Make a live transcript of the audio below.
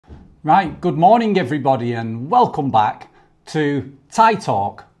Right, good morning everybody and welcome back to Thai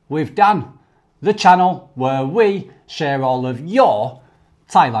Talk with Dan, the channel where we share all of your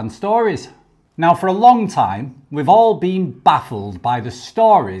Thailand stories. Now for a long time, we've all been baffled by the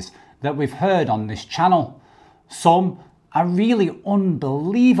stories that we've heard on this channel. Some are really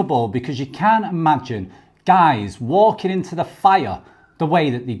unbelievable because you can't imagine guys walking into the fire the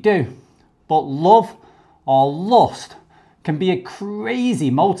way that they do. But love or lust can be a crazy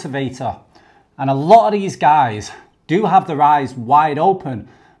motivator, and a lot of these guys do have their eyes wide open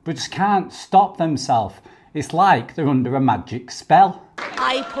but just can't stop themselves. It's like they're under a magic spell.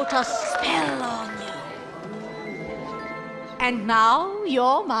 I put a spell on you, and now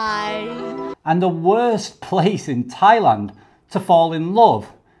you're mine. And the worst place in Thailand to fall in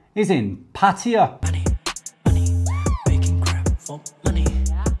love is in Pattaya.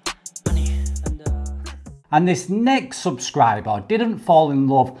 And this next subscriber didn't fall in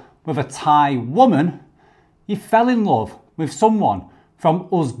love with a Thai woman, he fell in love with someone from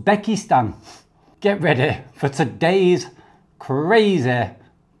Uzbekistan. Get ready for today's crazy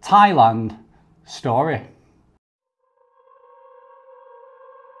Thailand story.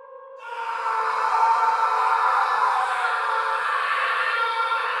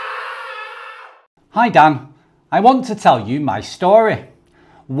 Hi Dan, I want to tell you my story,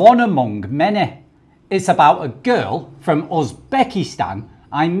 one among many. It's about a girl from Uzbekistan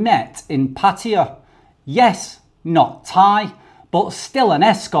I met in Pattaya. Yes, not Thai, but still an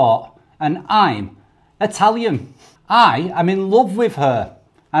escort, and I'm Italian. I am in love with her,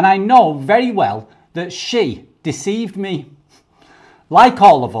 and I know very well that she deceived me. Like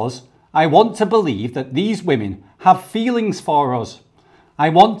all of us, I want to believe that these women have feelings for us. I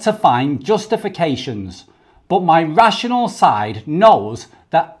want to find justifications, but my rational side knows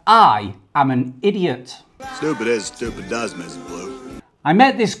that I am an idiot. Stupid is, stupid does, Mrs. Blue. I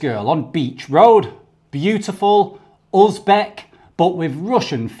met this girl on Beach Road. Beautiful, Uzbek, but with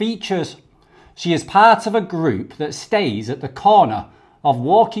Russian features. She is part of a group that stays at the corner of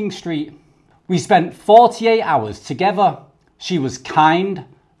Walking Street. We spent 48 hours together. She was kind,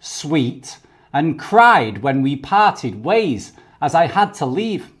 sweet, and cried when we parted ways as I had to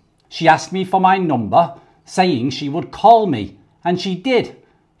leave. She asked me for my number, saying she would call me, and she did,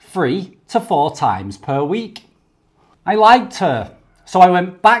 3 to 4 times per week. I liked her, so I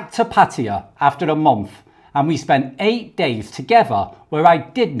went back to Pattaya after a month, and we spent 8 days together where I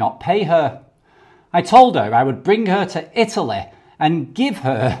did not pay her. I told her I would bring her to Italy and give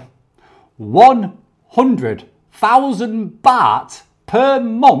her 100,000 baht per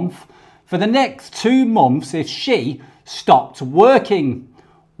month for the next 2 months if she stopped working,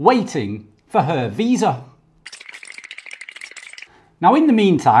 waiting for her visa. Now in the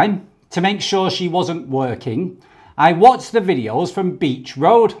meantime, to make sure she wasn't working, I watched the videos from Beach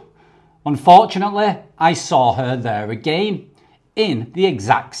Road. Unfortunately, I saw her there again, in the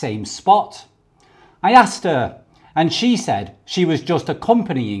exact same spot. I asked her, and she said she was just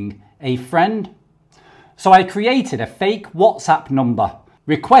accompanying a friend. So I created a fake WhatsApp number,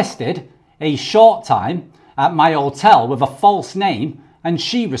 requested a short time at my hotel with a false name, and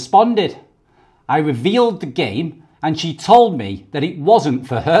she responded. I revealed the game, and she told me that it wasn't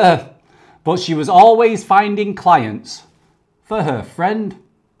for her, but she was always finding clients for her friend.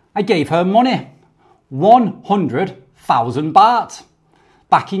 I gave her money, 100,000 baht,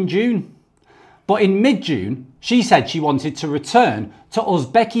 back in June. But in mid-June, she said she wanted to return to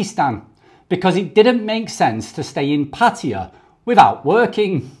Uzbekistan because it didn't make sense to stay in Pattaya without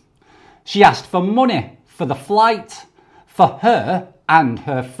working. She asked for money for the flight, for her and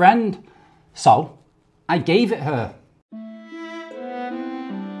her friend. So I gave it her.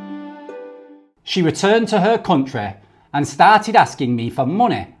 She returned to her country and started asking me for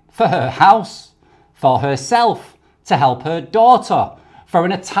money for her house, for herself, to help her daughter, for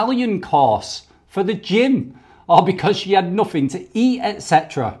an Italian course, for the gym, or because she had nothing to eat,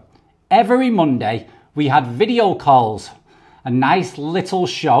 etc. Every Monday we had video calls, a nice little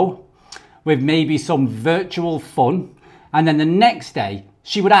show with maybe some virtual fun, and then the next day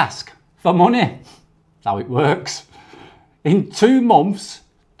she would ask for money. That's how it works. In 2 months,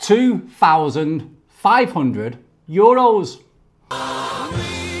 2,500 euros.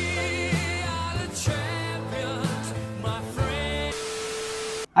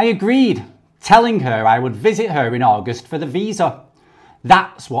 I agreed, telling her I would visit her in August for the visa.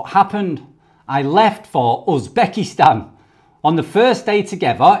 That's what happened. I left for Uzbekistan. On the first day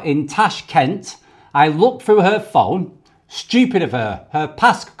together in Tashkent, I looked through her phone. Stupid of her, her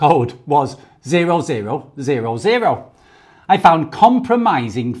passcode was 0000. I found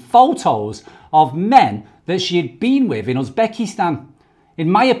compromising photos of men that she had been with in Uzbekistan. In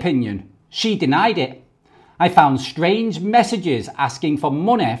my opinion, she denied it. I found strange messages asking for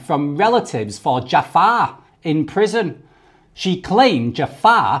money from relatives for Jafar in prison. She claimed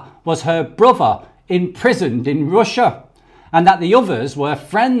Jafar was her brother imprisoned in Russia and that the others were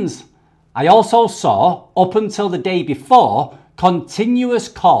friends. I also saw, up until the day before, continuous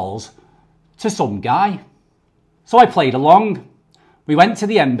calls to some guy. So I played along. We went to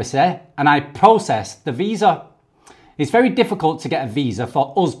the embassy and I processed the visa. It's very difficult to get a visa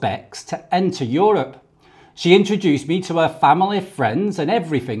for Uzbeks to enter Europe. She introduced me to her family, friends, and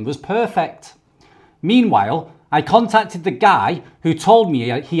everything was perfect. Meanwhile, I contacted the guy who told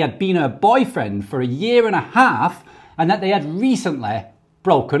me he had been her boyfriend for a year and a half and that they had recently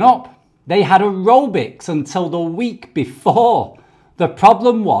broken up. They had aerobics until the week before. The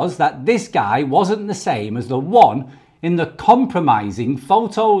problem was that this guy wasn't the same as the one in the compromising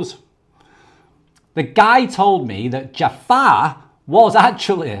photos. The guy told me that Jafar was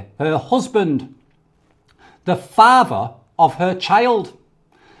actually her husband, the father of her child,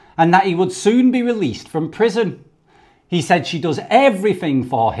 and that he would soon be released from prison. He said she does everything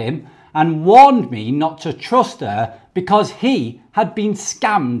for him and warned me not to trust her because he had been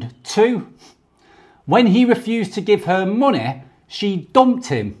scammed too. When he refused to give her money, she dumped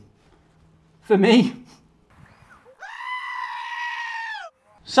him for me.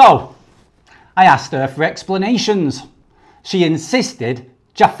 So, I asked her for explanations. She insisted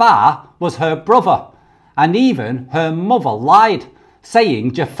Jafar was her brother, and even her mother lied,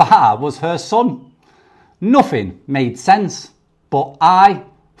 saying Jafar was her son. Nothing made sense, but I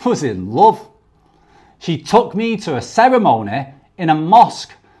was in love. She took me to a ceremony in a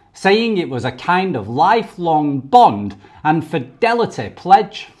mosque, saying it was a kind of lifelong bond and fidelity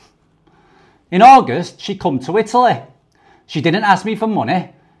pledge. In August, she come to Italy. She didn't ask me for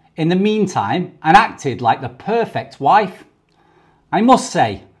money in the meantime and acted like the perfect wife. I must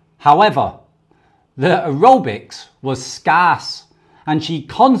say, however, the aerobics was scarce and she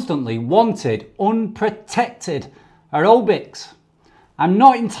constantly wanted unprotected aerobics. I'm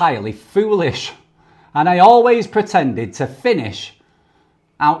not entirely foolish and I always pretended to finish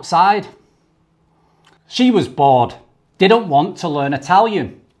outside. She was bored, didn't want to learn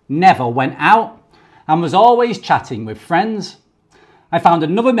Italian, never went out and was always chatting with friends. I found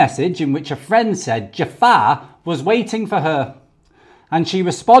another message in which a friend said Jafar was waiting for her and she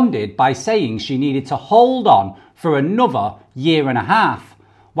responded by saying she needed to hold on for another year and a half,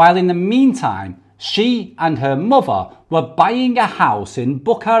 while in the meantime she and her mother were buying a house in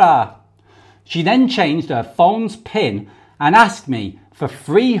Bukhara. She then changed her phone's PIN and asked me for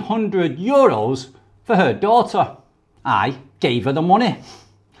 €300 for her daughter. I gave her the money,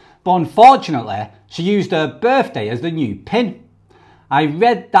 but unfortunately she used her birthday as the new PIN. I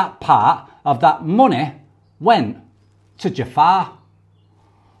read that part of that money went to Jafar.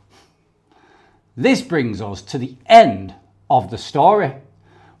 This brings us to the end of the story,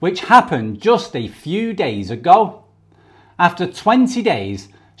 which happened just a few days ago. After 20 days,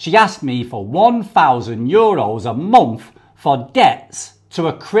 she asked me for €1,000 a month for debts to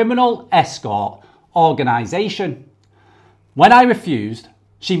a criminal escort organisation. When I refused,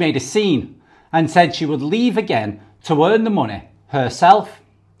 she made a scene and said she would leave again to earn the money herself.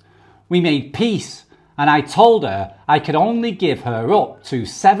 We made peace and I told her I could only give her up to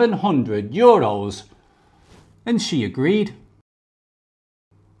 €700 and she agreed.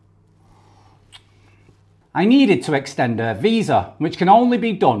 I needed to extend her visa, which can only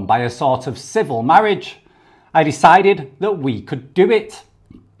be done by a sort of civil marriage. I decided that we could do it,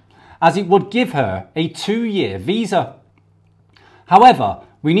 as it would give her a 2-year visa. However,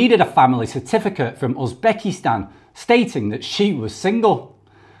 we needed a family certificate from Uzbekistan stating that she was single.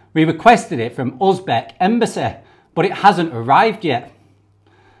 We requested it from Uzbek embassy, but it hasn't arrived yet.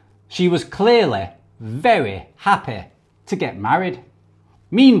 She was clearly very happy to get married.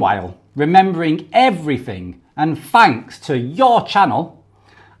 Meanwhile, remembering everything and thanks to your channel,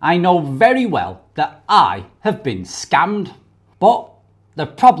 I know very well that I have been scammed. But the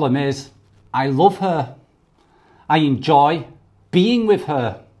problem is, I love her. I enjoy being with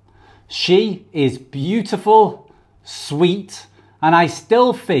her. She is beautiful, sweet, and I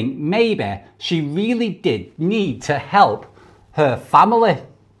still think maybe she really did need to help her family.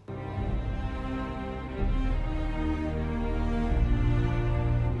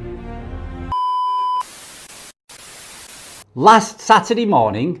 Last Saturday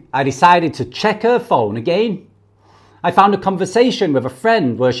morning, I decided to check her phone again. I found a conversation with a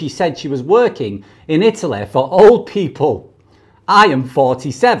friend where she said she was working in Italy for old people. I am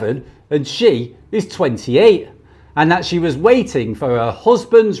 47 and she is 28, and that she was waiting for her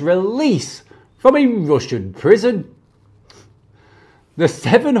husband's release from a Russian prison. The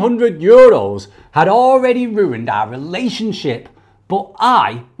 700 euros had already ruined our relationship, but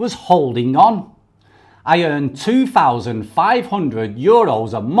I was holding on. I earned 2,500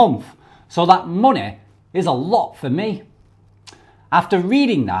 euros a month, so that money is a lot for me. After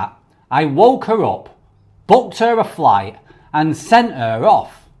reading that, I woke her up, booked her a flight and sent her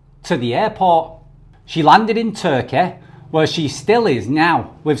off to the airport. She landed in Turkey, where she still is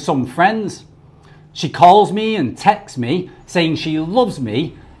now with some friends. She calls me and texts me saying she loves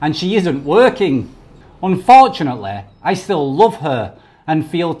me and she isn't working. Unfortunately, I still love her and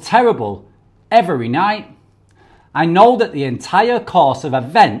feel terrible every night. I know that the entire course of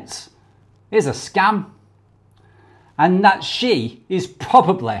events is a scam and that she is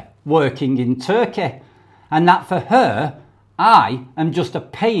probably working in Turkey and that for her, I am just a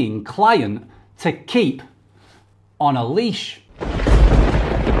paying client to keep on a leash.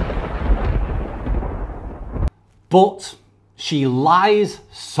 But she lies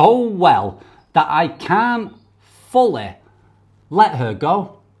so well that I can't fully let her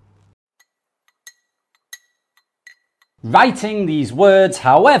go. Writing these words,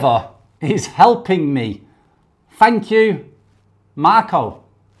 however, is helping me. Thank you, Marco.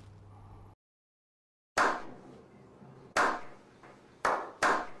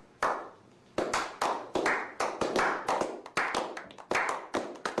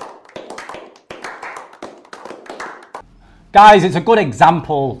 Guys, it's a good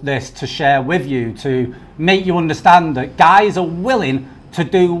example, this, to share with you, to make you understand that guys are willing to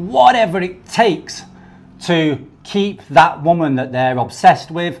do whatever it takes to keep that woman that they're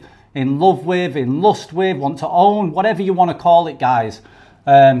obsessed with, in love with, in lust with, want to own, whatever you want to call it, guys.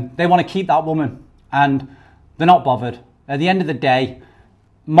 They want to keep that woman and they're not bothered. At the end of the day,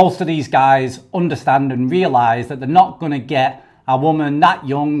 most of these guys understand and realise that they're not going to get a woman that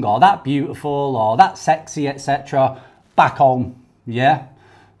young or that beautiful or that sexy, etc. back home, yeah?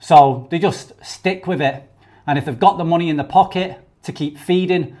 So they just stick with it. And if they've got the money in the pocket to keep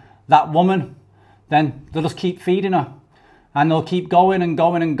feeding that woman, then they'll just keep feeding her. And they'll keep going and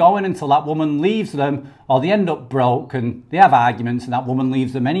going and going until that woman leaves them, or they end up broke and they have arguments and that woman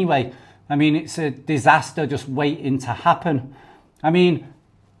leaves them anyway. I mean, it's a disaster just waiting to happen. I mean,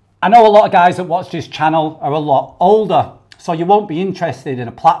 I know a lot of guys that watch this channel are a lot older, so you won't be interested in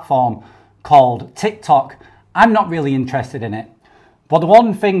a platform called TikTok. I'm not really interested in it. But the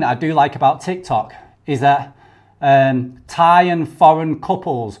one thing that I do like about TikTok is that Thai and foreign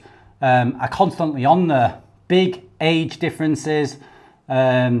couples are constantly on there. Big age differences,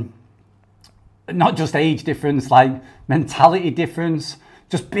 not just age difference, like mentality difference,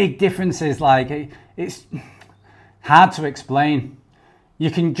 just big differences. Like it's hard to explain.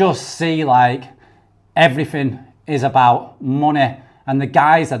 You can just see like everything is about money. And the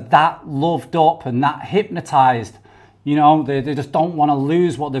guys are that loved up and that hypnotized. You know, they just don't want to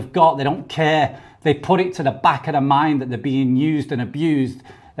lose what they've got. They don't care. They put it to the back of their mind that they're being used and abused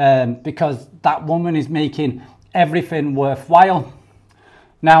because that woman is making everything worthwhile.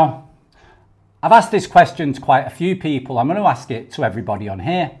 Now, I've asked this question to quite a few people. I'm going to ask it to everybody on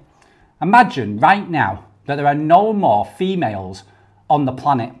here. Imagine right now that there are no more females on the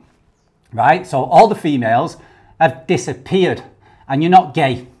planet, right? So all the females have disappeared. And you're not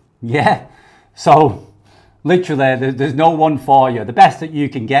gay, yeah? So literally there's no one for you. The best that you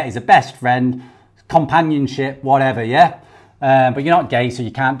can get is a best friend, companionship, whatever, yeah? But you're not gay, so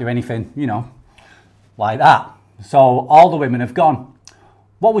you can't do anything, you know, like that. So all the women have gone.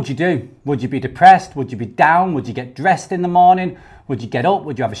 What would you do? Would you be depressed? Would you be down? Would you get dressed in the morning? Would you get up?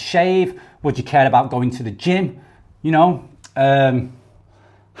 Would you have a shave? Would you care about going to the gym? You know,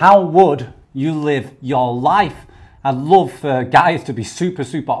 how would you live your life? I'd love for guys to be super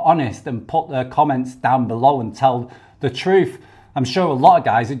honest and put their comments down below and tell the truth. I'm sure a lot of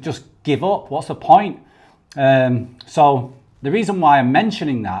guys would just give up. What's the point? So the reason why I'm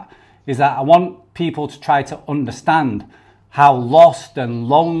mentioning that is that I want people to try to understand how lost and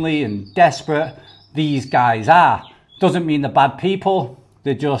lonely and desperate these guys are. Doesn't mean they're bad people.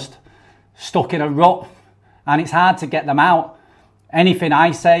 They're just stuck in a rut and it's hard to get them out. Anything I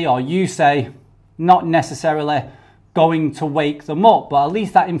say or you say, not necessarily going to wake them up, but at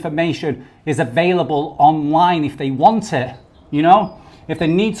least that information is available online if they want it. You know, if they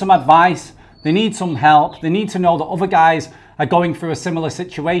need some advice, they need some help, they need to know that other guys are going through a similar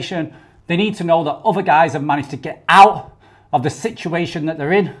situation, they need to know that other guys have managed to get out of the situation that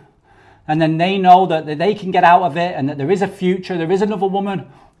they're in, and then they know that they can get out of it and that there is a future, there is another woman.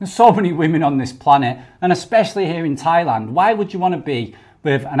 There's so many women on this planet, and especially here in Thailand. Why would you want to be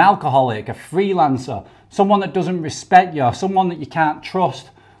with an alcoholic, a freelancer, someone that doesn't respect you, someone that you can't trust?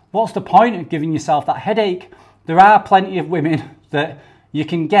 What's the point of giving yourself that headache? There are plenty of women that you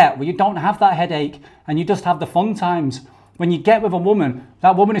can get where you don't have that headache and you just have the fun times. When you get with a woman,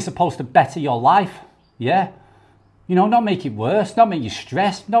 that woman is supposed to better your life, yeah? You know, not make it worse, not make you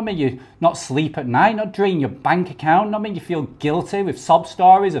stressed, not make you not sleep at night, not drain your bank account, not make you feel guilty with sob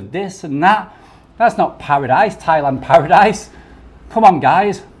stories of this and that. That's not paradise, Thailand paradise. Come on,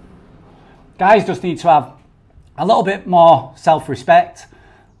 guys. Guys just need to have a little bit more self-respect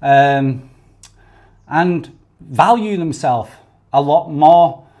and value themselves a lot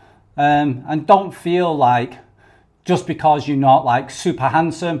more, and don't feel like just because you're not like super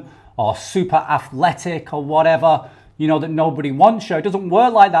handsome or super athletic or whatever, you know, that nobody wants you. It doesn't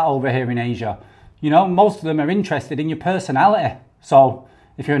work like that over here in Asia. You know, most of them are interested in your personality. So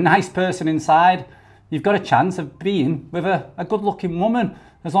if you're a nice person inside, you've got a chance of being with a good looking woman,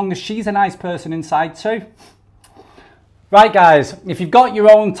 as long as she's a nice person inside too. Right guys, if you've got your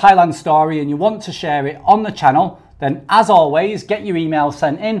own Thailand story and you want to share it on the channel, then as always, get your email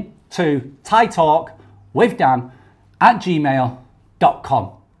sent in to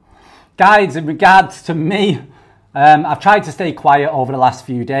thaitalkwithdan@gmail.com. Guys, in regards to me, I've tried to stay quiet over the last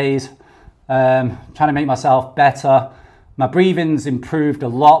few days, trying to make myself better. My breathing's improved a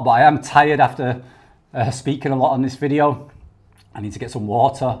lot, but I am tired after speaking a lot on this video. I need to get some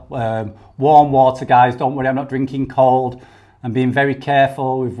water, warm water, guys. Don't worry, I'm not drinking cold. I'm being very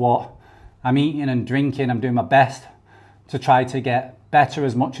careful with what I'm eating and drinking. I'm doing my best to try to get better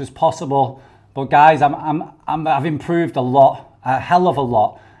as much as possible. But guys, I've improved a lot, a hell of a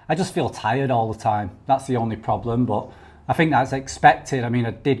lot. I just feel tired all the time. That's the only problem, but I think that's expected. I mean,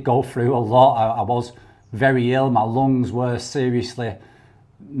 I did go through a lot. I was very ill. My lungs were seriously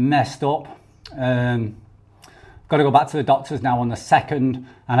messed up. Got to go back to the doctors now on the 2nd,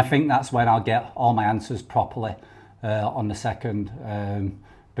 and I think that's when I'll get all my answers properly on the 2nd,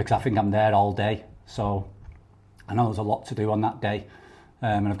 because I think I'm there all day. So I know there's a lot to do on that day,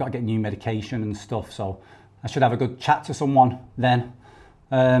 and I've got to get new medication and stuff, so I should have a good chat to someone then.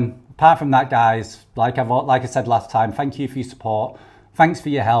 Apart from that, guys, like I said last time, thank you for your support. Thanks for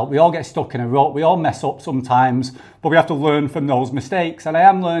your help. We all get stuck in a rut. We all mess up sometimes, but we have to learn from those mistakes, and I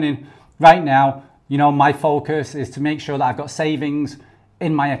am learning right now. You know, my focus is to make sure that I've got savings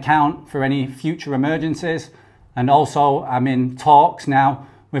in my account for any future emergencies. And also I'm in talks now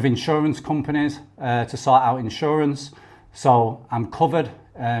with insurance companies to sort out insurance. So I'm covered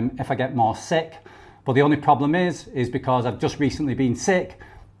if I get more sick. But the only problem is because I've just recently been sick,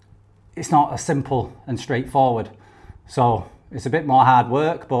 it's not as simple and straightforward. So it's a bit more hard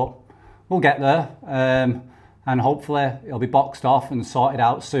work, but we'll get there. And hopefully it'll be boxed off and sorted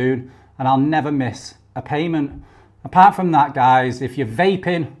out soon, and I'll never miss a payment. Apart from that, guys, if you're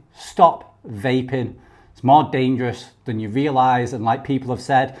vaping, stop vaping. It's more dangerous than you realize, and like people have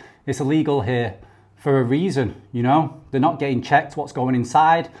said, it's illegal here for a reason. You know, they're not getting checked what's going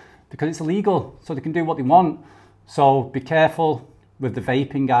inside because it's illegal, so they can do what they want. So be careful with the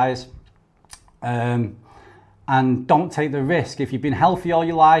vaping, guys, and don't take the risk. If you've been healthy all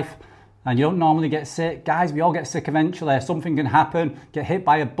your life and you don't normally get sick, guys, we all get sick eventually. Something can happen, get hit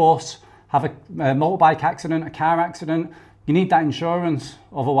by a bus, have a motorbike accident, a car accident. You need that insurance,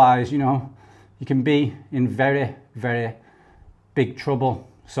 otherwise, you know, you can be in very, very big trouble.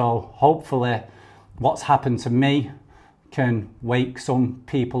 So hopefully what's happened to me can wake some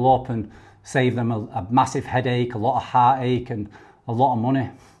people up and save them a massive headache, a lot of heartache and a lot of money.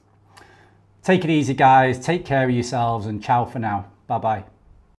 Take it easy, guys. Take care of yourselves, and ciao for now. Bye-bye.